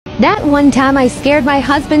That one time I scared my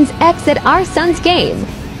husband's ex at our son's game.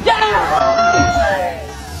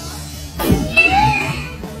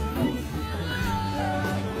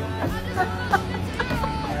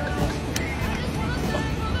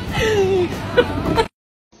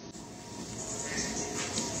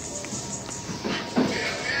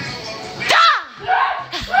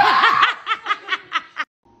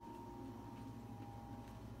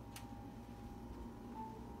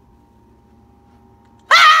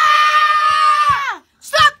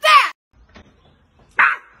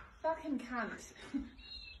 Cunt.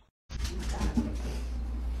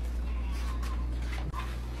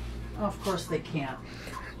 Oh, of course they can't.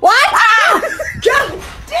 What? Ah! God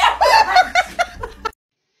damn it!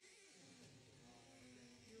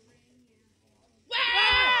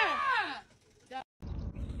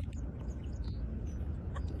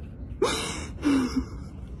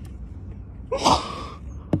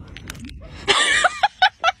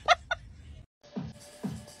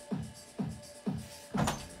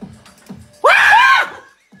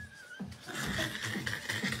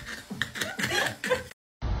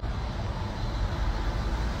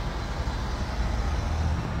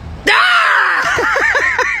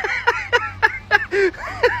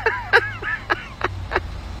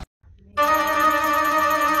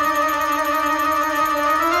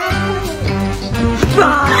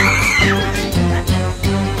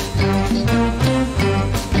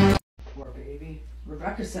 Poor baby.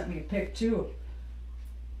 Rebecca sent me a pic too.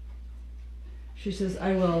 She says,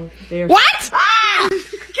 I will. There. What? Ah!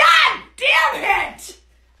 God damn it!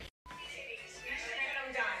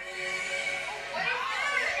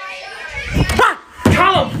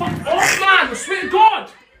 Callum, fuck off, man! I swear to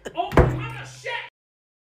God! Oh, what the shit!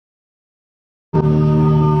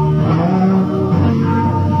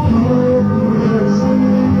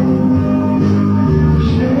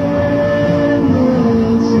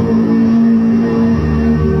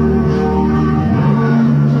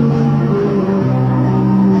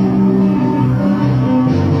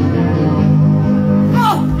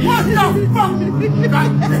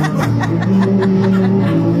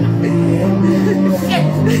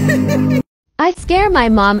 I scare my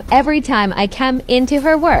mom every time I come into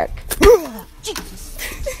her work.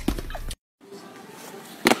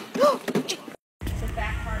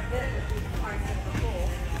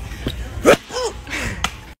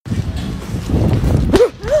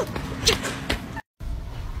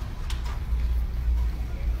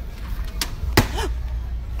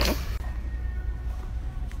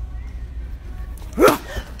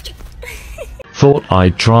 Thought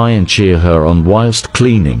I'd try and cheer her on whilst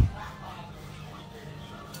cleaning.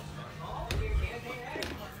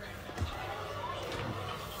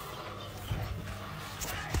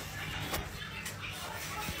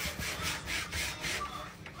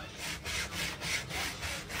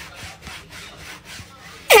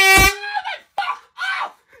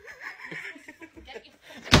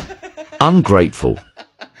 Ungrateful.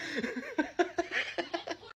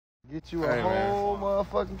 Get you a whole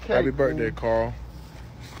motherfucking cake. Happy birthday, man. Carl.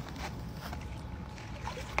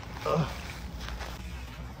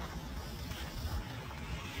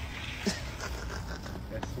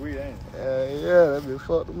 That's sweet, ain't it? Yeah, that bitch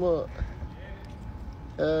fucked him up.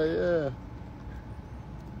 Yeah.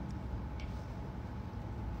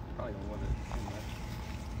 Probably don't want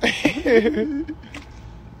it too much.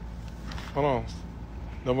 Hold on.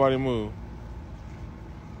 Nobody move.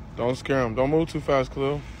 Don't scare him. Don't move too fast,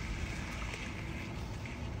 Khalil.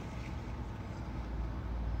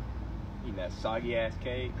 Eating that soggy ass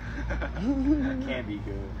cake. Can't be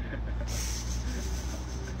good.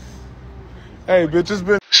 Hey, bitch, it's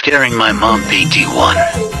been Scaring my mom PT1.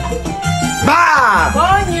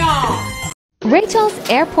 Rachel's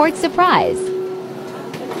airport surprise.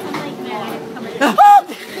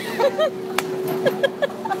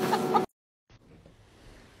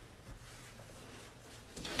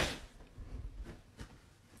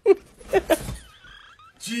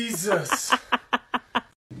 Jesus.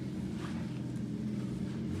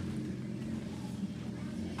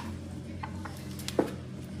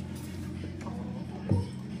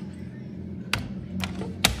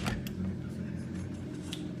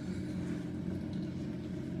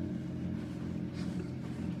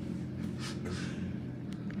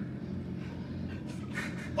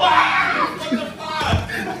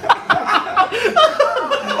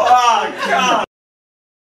 Oh, God.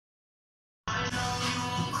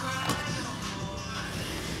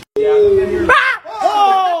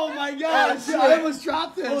 Oh my gosh! I almost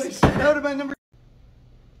dropped this. Holy shit. That would have been number.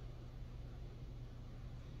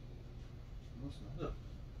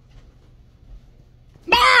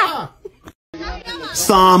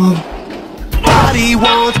 Somebody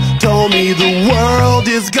wants told me the world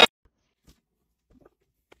is gone.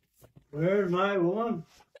 Where's my woman?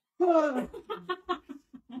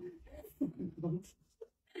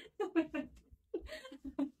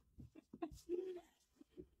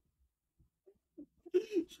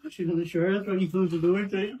 She's on the shore. That's what you supposed to do,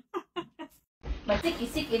 ain't it? My sicky,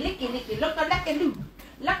 sicky, licky, licky, looka, lacka, loo.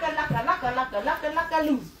 Lacka, lacka, lacka, lacka, lacka, lacka,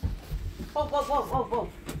 loo. Whoa, whoa, whoa, whoa, whoa.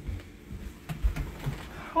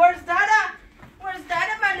 Where's Dada? Where's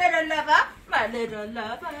Dada, my little lover? My little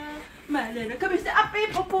lover. My little, come here, say, up,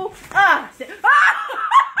 poo, poo. Ah, say, ah!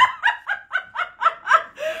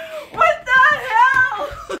 What the hell?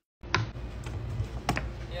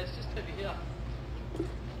 Yeah, it's just over here.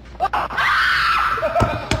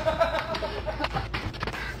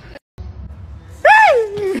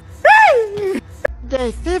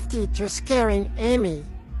 Day 50 to scaring Amy.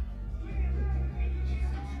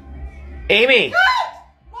 Amy! What?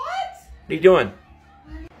 What are you doing?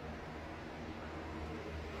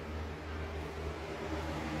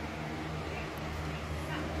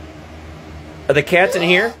 Are the cats in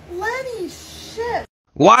here? Lenny, shit.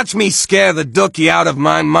 Watch me scare the dookie out of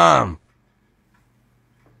my mom.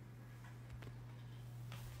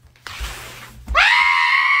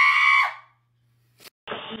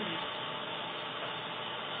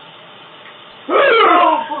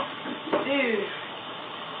 Dude.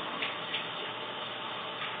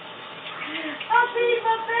 I'll feed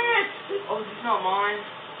my fish. Oh, it's not mine.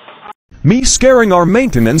 Me scaring our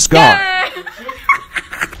maintenance guy.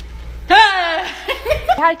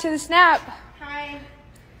 Hi to the snap. Hi.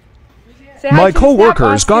 Say hi My to the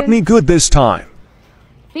coworkers snap, got Austin. me good this time.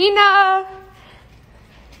 Fina.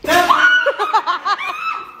 Yeah.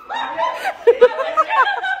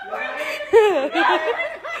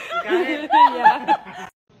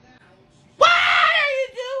 What are you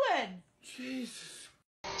doing? Jesus.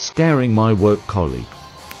 Scaring my work colleague.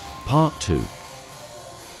 Part 2.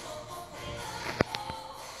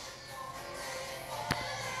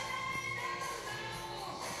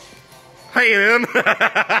 Hey, man.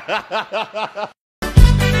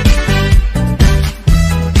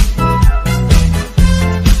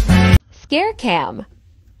 Scare cam.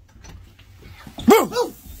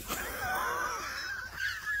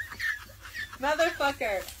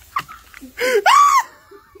 Motherfucker.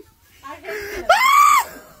 I hate him.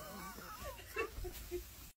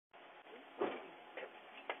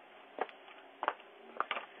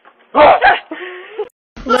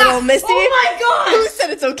 Little Missy. Oh my god! Who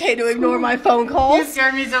said it's okay to ignore my phone calls? You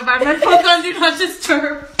scared me so bad. My phone's on Do Not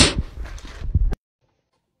Disturb.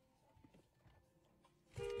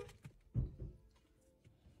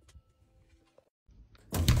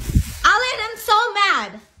 Alan, I'm so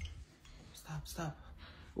mad. Stop.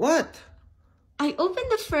 What? I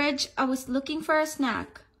opened the fridge. I was looking for a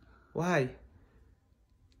snack. Why?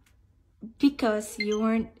 Because you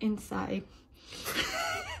weren't inside.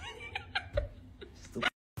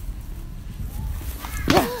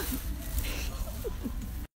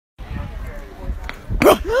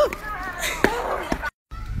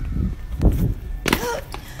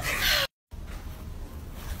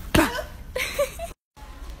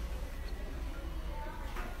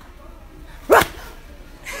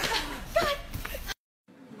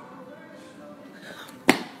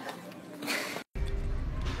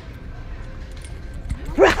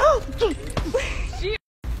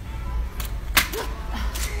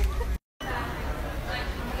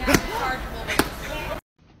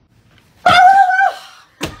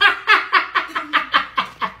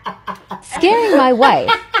 Scaring my wife.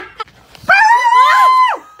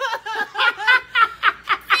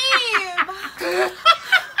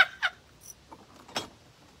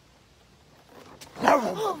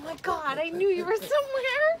 Oh my god, I knew you were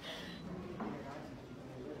somewhere.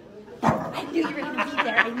 I knew you were gonna be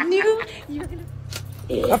there. I knew you were gonna.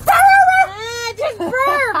 Just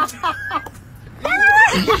burped.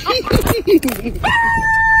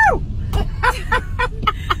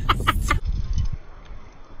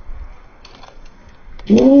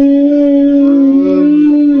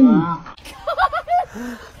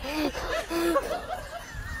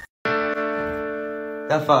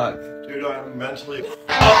 The fuck? Dude, I'm mentally.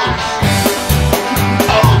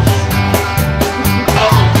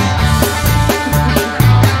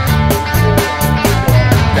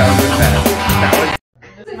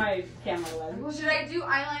 My camera lens. Well, should I do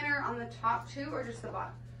eyeliner on the top too, or just the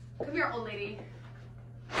bottom? Come here, old lady.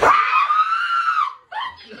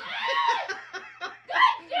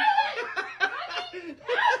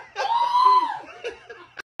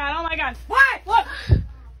 Oh my god. What? What?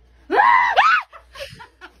 No!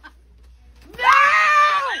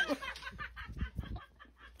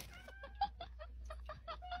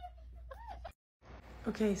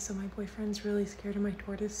 Okay, so my boyfriend's really scared of my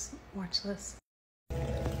tortoise. Watch this.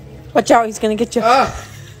 Watch out, he's gonna get you.